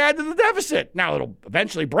can just add to the deficit. Now, it'll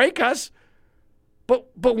eventually break us.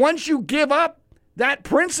 But once you give up that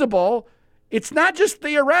principle, it's not just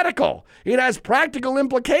theoretical. It has practical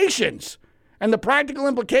implications. And the practical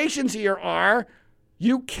implications here are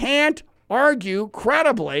you can't argue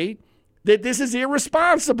credibly that this is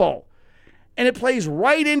irresponsible. And it plays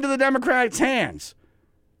right into the Democrats' hands.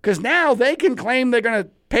 Because now they can claim they're going to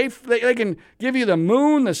pay, they can give you the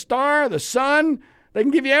moon, the star, the sun. They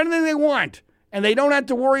can give you anything they want. And they don't have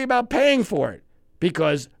to worry about paying for it.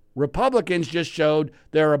 Because Republicans just showed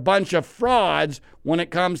they're a bunch of frauds when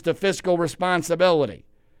it comes to fiscal responsibility.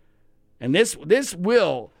 And this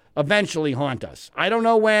will eventually haunt us. I don't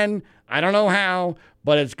know when, I don't know how,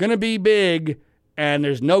 but it's going to be big, and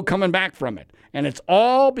there's no coming back from it. And it's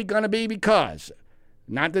all going to be because,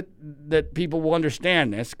 not that people will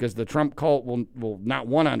understand this, because the Trump cult will not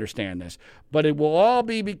want to understand this, but it will all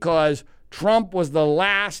be because Trump was the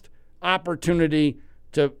last opportunity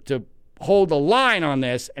to hold the line on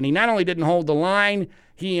this, and he not only didn't hold the line,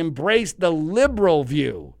 he embraced the liberal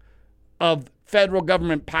view of federal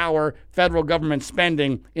government power, federal government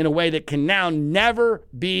spending in a way that can now never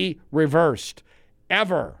be reversed,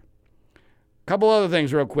 ever. A couple other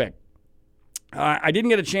things real quick. I didn't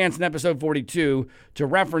get a chance in episode 42 to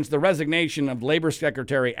reference the resignation of Labor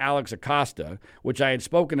Secretary Alex Acosta, which I had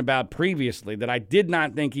spoken about previously, that I did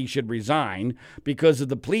not think he should resign because of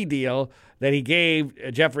the plea deal that he gave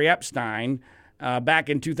Jeffrey Epstein back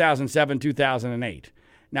in 2007, 2008.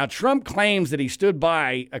 Now, Trump claims that he stood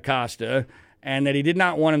by Acosta and that he did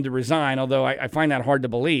not want him to resign, although I find that hard to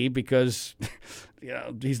believe because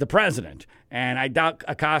he's the president. And I doubt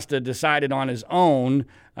Acosta decided on his own.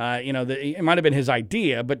 It might have been his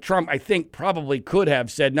idea, but Trump, I think, probably could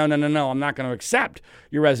have said, no, I'm not going to accept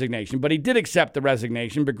your resignation. But he did accept the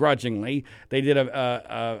resignation begrudgingly. They did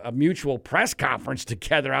a mutual press conference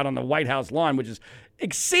together out on the White House lawn, which is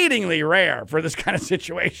exceedingly rare for this kind of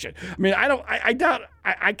situation. I mean,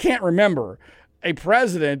 I can't remember a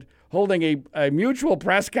president holding a mutual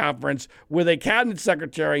press conference with a cabinet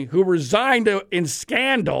secretary who resigned in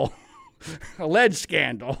scandal, alleged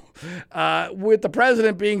scandal, with the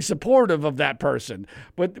president being supportive of that person.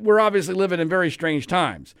 But we're obviously living in very strange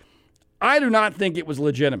times. I do not think it was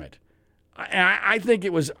legitimate. I think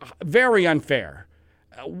it was very unfair.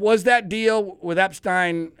 Was that deal with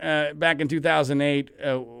Epstein back in 2008,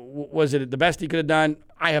 was it the best he could have done?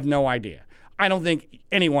 I have no idea. I don't think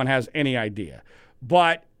anyone has any idea.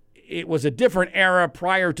 But it was a different era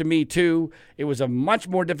prior to Me Too. It was a much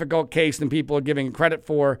more difficult case than people are giving credit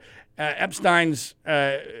for. Epstein's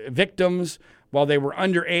victims, while they were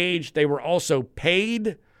underage, they were also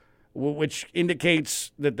paid, which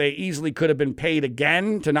indicates that they easily could have been paid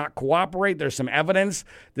again to not cooperate. There's some evidence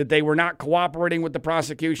that they were not cooperating with the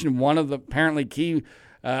prosecution. One of the apparently key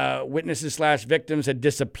witnesses / victims had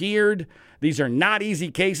disappeared. These are not easy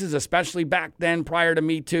cases, especially back then prior to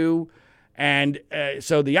Me Too. And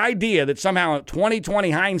so the idea that somehow in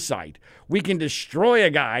 2020 hindsight, we can destroy a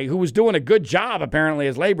guy who was doing a good job apparently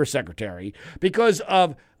as labor secretary because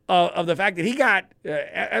of the fact that he got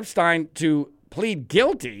Epstein to plead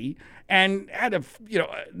guilty and had a,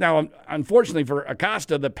 now unfortunately for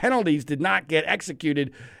Acosta, the penalties did not get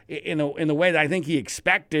executed in the way that I think he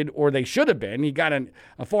expected or they should have been. He got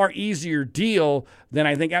a far easier deal than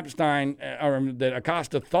I think Epstein or that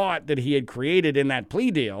Acosta thought that he had created in that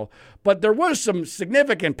plea deal. But there was some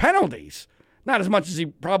significant penalties, not as much as he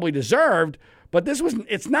probably deserved. But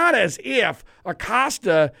it's not as if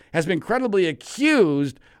Acosta has been credibly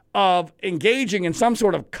accused of engaging in some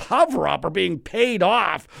sort of cover-up or being paid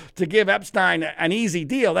off to give Epstein an easy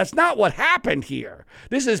deal. That's not what happened here.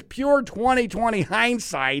 This is pure 2020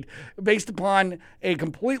 hindsight based upon a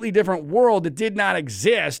completely different world that did not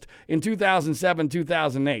exist in 2007,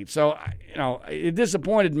 2008. So, it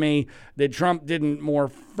disappointed me that Trump didn't more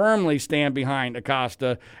firmly stand behind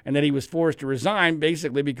Acosta and that he was forced to resign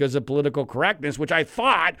basically because of political correctness, which I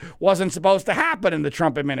thought wasn't supposed to happen in the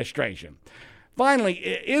Trump administration. Finally,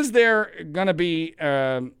 is there going to be,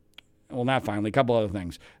 not finally, a couple other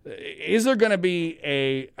things. Is there going to be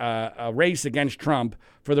a race against Trump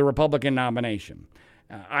for the Republican nomination?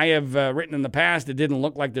 I have written in the past it didn't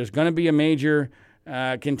look like there's going to be a major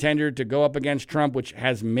contender to go up against Trump, which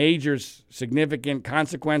has major significant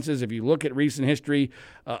consequences. If you look at recent history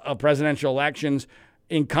of presidential elections,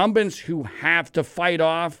 incumbents who have to fight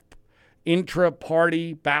off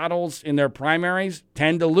intra-party battles in their primaries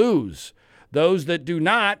tend to lose. Those that do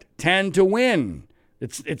not tend to win.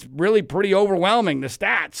 It's really pretty overwhelming, the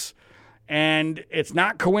stats. And it's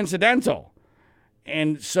not coincidental.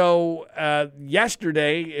 And so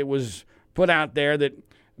yesterday it was put out there that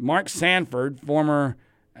Mark Sanford, former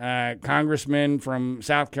congressman from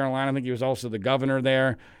South Carolina, I think he was also the governor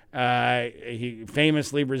there, he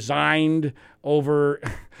famously resigned over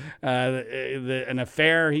an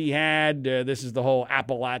affair he had. This is the whole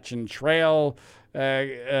Appalachian Trail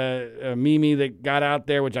meme that got out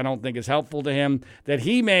there, which I don't think is helpful to him, that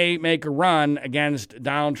he may make a run against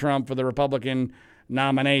Donald Trump for the Republican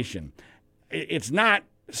nomination. It's not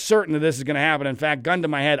certain that this is going to happen. In fact, gun to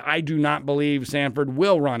my head, I do not believe Sanford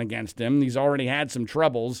will run against him. He's already had some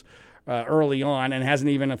troubles early on and hasn't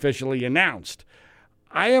even officially announced.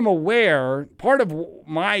 I am aware, part of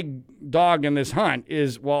my dog in this hunt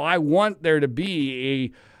is, I want there to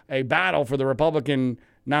be a battle for the Republican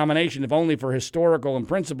nomination, if only for historical and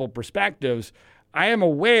principal perspectives. I am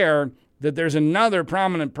aware that there's another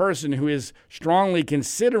prominent person who is strongly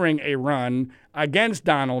considering a run against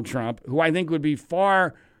Donald Trump, who I think would be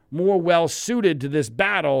far more well-suited to this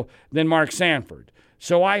battle than Mark Sanford.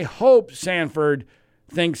 So I hope Sanford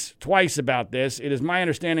thinks twice about this. It is my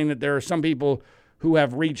understanding that there are some people who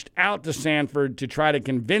have reached out to Sanford to try to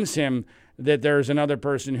convince him that there's another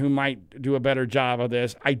person who might do a better job of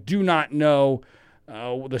this. I do not know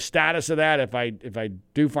the status of that. If I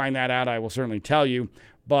do find that out, I will certainly tell you.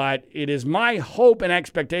 But it is my hope and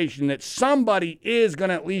expectation that somebody is going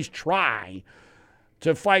to at least try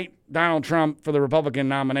to fight Donald Trump for the Republican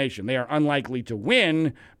nomination. They are unlikely to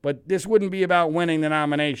win, but this wouldn't be about winning the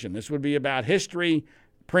nomination. This would be about history,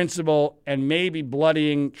 principle, and maybe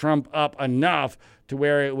bloodying Trump up enough to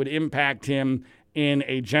where it would impact him in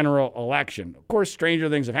a general election. Of course, stranger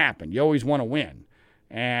things have happened. You always want to win.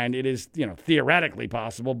 And it is, theoretically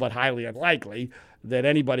possible, but highly unlikely that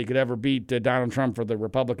anybody could ever beat Donald Trump for the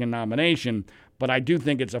Republican nomination. But I do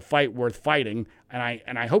think it's a fight worth fighting, and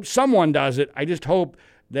I hope someone does it. I just hope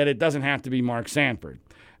that it doesn't have to be Mark Sanford.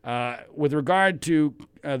 With regard to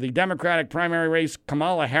the Democratic primary race,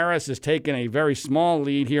 Kamala Harris has taken a very small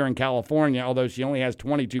lead here in California, although she only has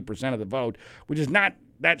 22% of the vote, which is not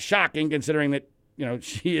that shocking considering that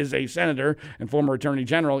she is a senator and former attorney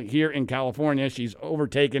general here in California. She's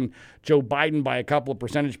overtaken Joe Biden by a couple of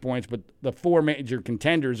percentage points, but the four major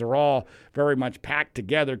contenders are all very much packed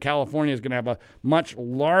together. California is going to have a much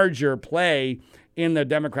larger play in the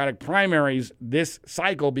Democratic primaries this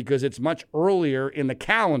cycle because it's much earlier in the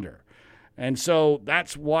calendar. And so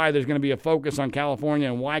that's why there's going to be a focus on California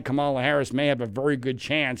and why Kamala Harris may have a very good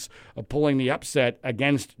chance of pulling the upset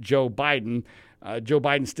against Joe Biden. Joe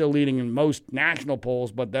Biden's still leading in most national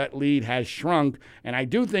polls, but that lead has shrunk. And I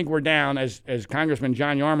do think we're down, as Congressman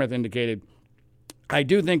John Yarmuth indicated, I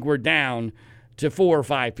do think we're down to 4 or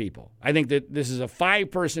 5 people. I think that this is a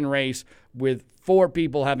 5-person race with 4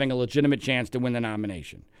 people having a legitimate chance to win the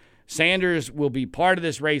nomination. Sanders will be part of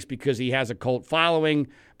this race because he has a cult following,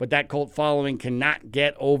 but that cult following cannot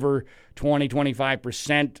get over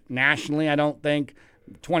 20-25% nationally, I don't think.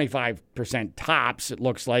 25% tops, it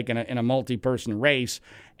looks like, in a multi-person race.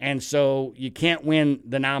 And so you can't win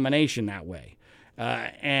the nomination that way.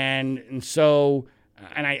 And so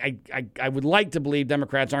I would like to believe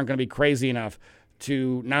Democrats aren't going to be crazy enough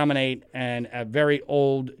to nominate a very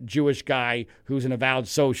old Jewish guy who's an avowed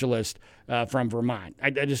socialist from Vermont. I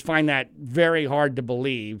just find that very hard to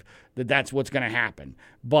believe that that's what's going to happen.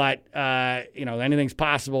 But, anything's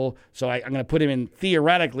possible, so I'm going to put him in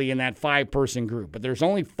theoretically in that 5-person group. But there's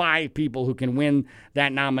only 5 people who can win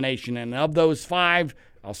that nomination. And of those 5,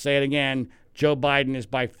 I'll say it again, Joe Biden is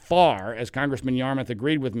by far, as Congressman Yarmuth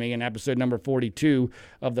agreed with me in episode number 42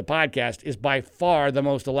 of the podcast, is by far the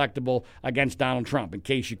most electable against Donald Trump, in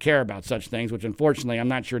case you care about such things, which unfortunately I'm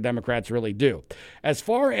not sure Democrats really do. As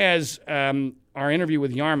far as our interview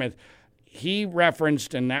with Yarmuth, he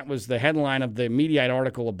referenced, and that was the headline of the Mediaite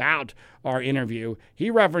article about our interview, he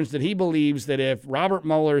referenced that he believes that if Robert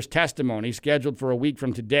Mueller's testimony, scheduled for a week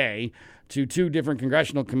from today, to 2 different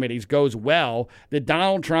congressional committees goes well, that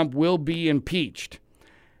Donald Trump will be impeached.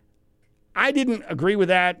 I didn't agree with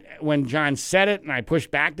that when John said it, and I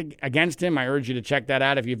pushed back against him. I urge you to check that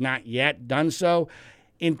out if you've not yet done so.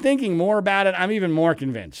 In thinking more about it, I'm even more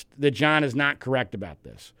convinced that John is not correct about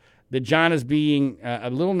this, that John is being a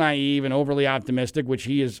little naive and overly optimistic, which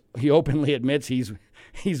he openly admits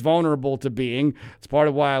he's vulnerable to being. It's part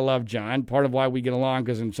of why I love John, part of why we get along,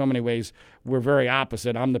 because in so many ways we're very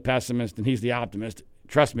opposite. I'm the pessimist and he's the optimist.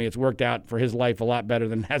 Trust me, it's worked out for his life a lot better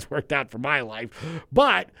than that's worked out for my life.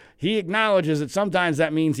 But he acknowledges that sometimes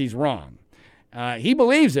that means he's wrong. He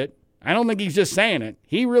believes it. I don't think he's just saying it.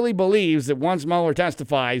 He really believes that once Mueller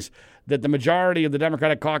testifies, that the majority of the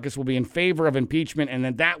Democratic caucus will be in favor of impeachment,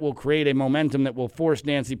 and that will create a momentum that will force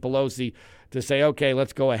Nancy Pelosi to say, okay,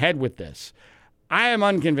 let's go ahead with this. I am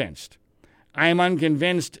unconvinced. I am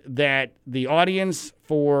unconvinced that the audience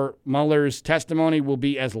for Mueller's testimony will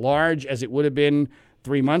be as large as it would have been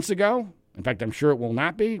 3 months ago. In fact, I'm sure it will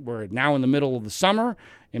not be. We're now in the middle of the summer.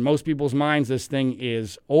 In most people's minds, this thing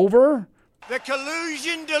is over. The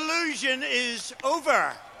collusion delusion is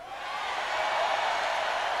over.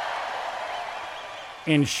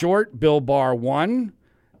 In short, Bill Barr won.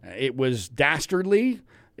 It was dastardly.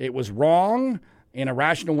 It was wrong. In a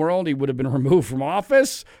rational world, he would have been removed from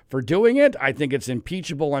office for doing it. I think it's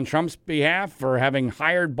impeachable on Trump's behalf for having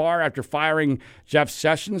hired Barr after firing Jeff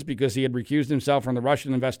Sessions because he had recused himself from the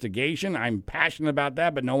Russian investigation. I'm passionate about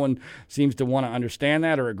that, but no one seems to want to understand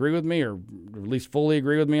that or agree with me, or at least fully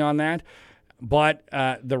agree with me on that. But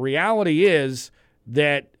the reality is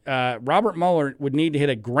that Robert Mueller would need to hit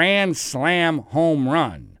a grand slam home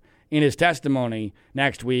run in his testimony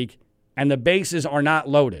next week, and the bases are not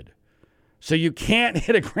loaded. So you can't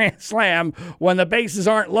hit a grand slam when the bases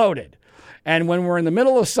aren't loaded. And when we're in the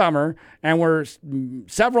middle of summer and we're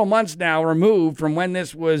several months now removed from when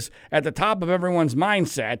this was at the top of everyone's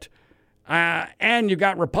mindset, and you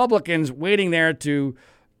got Republicans waiting there to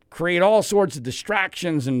create all sorts of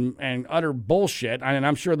distractions and utter bullshit. And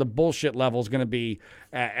I'm sure the bullshit level is going to be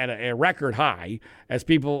at a record high as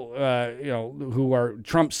people, who are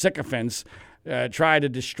Trump sycophants, try to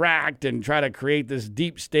distract and try to create this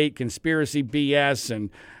deep state conspiracy BS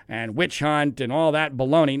and witch hunt and all that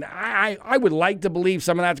baloney. I would like to believe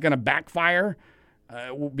some of that's going to backfire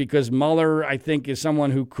because Mueller, I think, is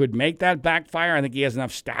someone who could make that backfire. I think he has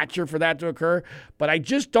enough stature for that to occur. But I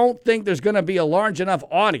just don't think there's going to be a large enough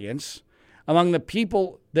audience among the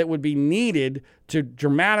people that would be needed to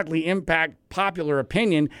dramatically impact popular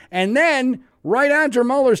opinion. And then right after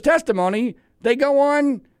Mueller's testimony, they go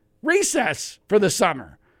on recess for the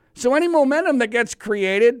summer. So any momentum that gets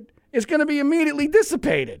created is going to be immediately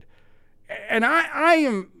dissipated. And I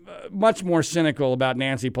am much more cynical about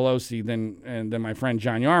Nancy Pelosi than my friend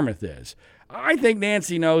John Yarmuth is. I think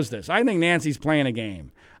Nancy knows this. I think Nancy's playing a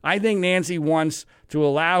game. I think Nancy wants to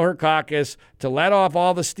allow her caucus to let off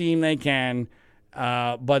all the steam they can,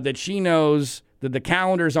 but that she knows that the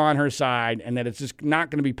calendar's on her side and that it's just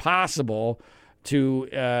not going to be possible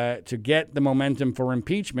to get the momentum for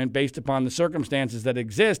impeachment based upon the circumstances that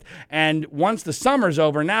exist. And once the summer's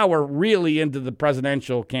over, now we're really into the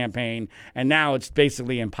presidential campaign, and now it's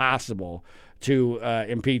basically impossible to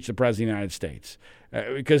impeach the President of the United States.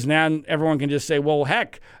 Because now everyone can just say, well,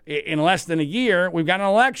 heck, in less than a year, we've got an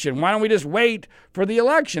election. Why don't we just wait for the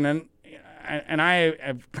election? And I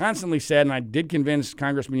have constantly said, and I did convince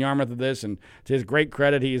Congressman Yarmouth of this, and to his great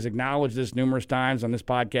credit, he has acknowledged this numerous times on this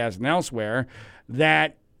podcast and elsewhere,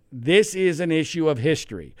 that this is an issue of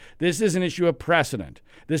history. This is an issue of precedent.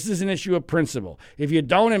 This is an issue of principle. If you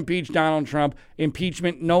don't impeach Donald Trump,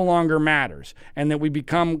 impeachment no longer matters, and that we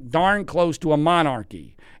become darn close to a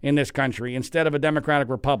monarchy in this country instead of a democratic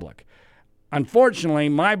republic. Unfortunately,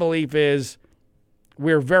 my belief is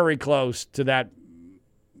we're very close to that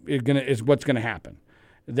is what's going to happen,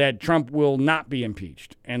 that Trump will not be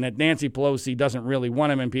impeached, and that Nancy Pelosi doesn't really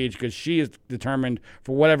want him impeached because she is determined,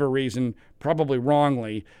 for whatever reason, probably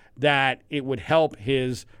wrongly, that it would help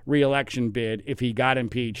his reelection bid if he got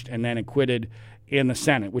impeached and then acquitted in the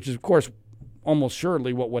Senate, which is, of course, almost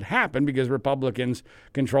surely what would happen because Republicans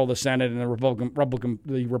control the Senate and the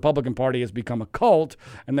Republican Party has become a cult,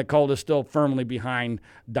 and the cult is still firmly behind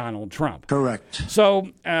Donald Trump. Correct.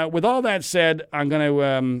 So with all that said, I'm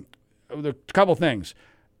going to a couple things.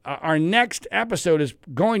 Our next episode is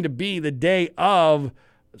going to be the day of,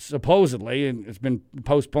 supposedly, and it's been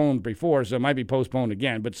postponed before, so it might be postponed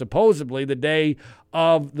again, but supposedly the day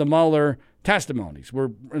of the Mueller testimonies. We're,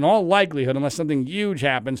 in all likelihood, unless something huge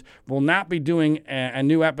happens, we'll not be doing a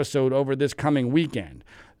new episode over this coming weekend.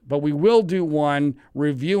 But we will do one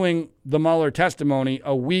reviewing the Mueller testimony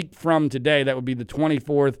a week from today. That would be the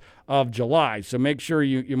 24th of July. So make sure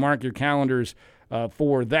you mark your calendars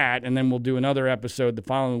for that, and then we'll do another episode the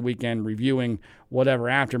following weekend reviewing whatever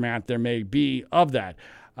aftermath there may be of that.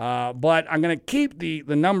 But I'm going to keep the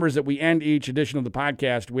numbers that we end each edition of the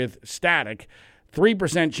podcast with static.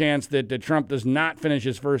 3% chance that Trump does not finish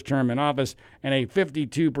his first term in office, and a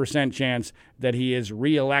 52% chance that he is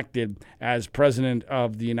reelected as President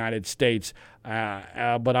of the United States.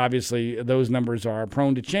 But obviously, those numbers are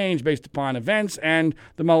prone to change based upon events, and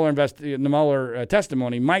the Mueller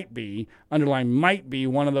testimony might be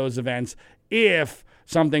one of those events if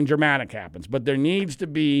something dramatic happens. But there needs to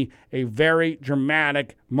be a very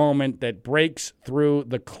dramatic moment that breaks through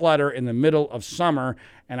the clutter in the middle of summer,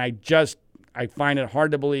 and I find it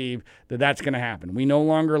hard to believe that that's going to happen. We no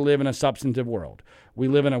longer live in a substantive world. We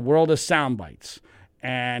live in a world of sound bites.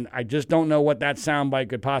 And I just don't know what that sound bite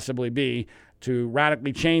could possibly be to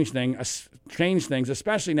radically change things,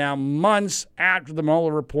 especially now, months after the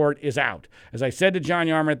Mueller report is out. As I said to John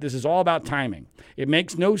Yarmouth, this is all about timing. It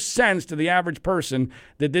makes no sense to the average person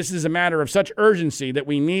that this is a matter of such urgency that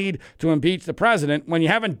we need to impeach the president when you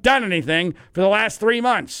haven't done anything for the last 3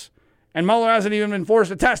 months. And Mueller hasn't even been forced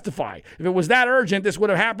to testify. If it was that urgent, this would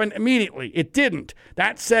have happened immediately. It didn't.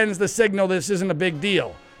 That sends the signal this isn't a big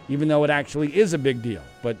deal, even though it actually is a big deal.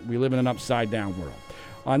 But we live in an upside-down world.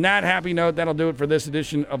 On that happy note, that'll do it for this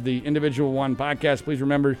edition of the Individual One podcast. Please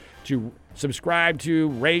remember to subscribe to,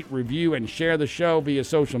 rate, review, and share the show via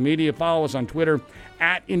social media. Follow us on Twitter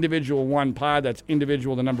at Individual1Pod. That's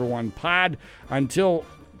Individual, the number 1 pod. Until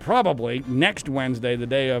probably next Wednesday, the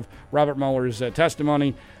day of Robert Mueller's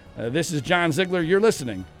testimony. This is John Ziegler. You're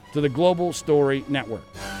listening to the Global Story Network.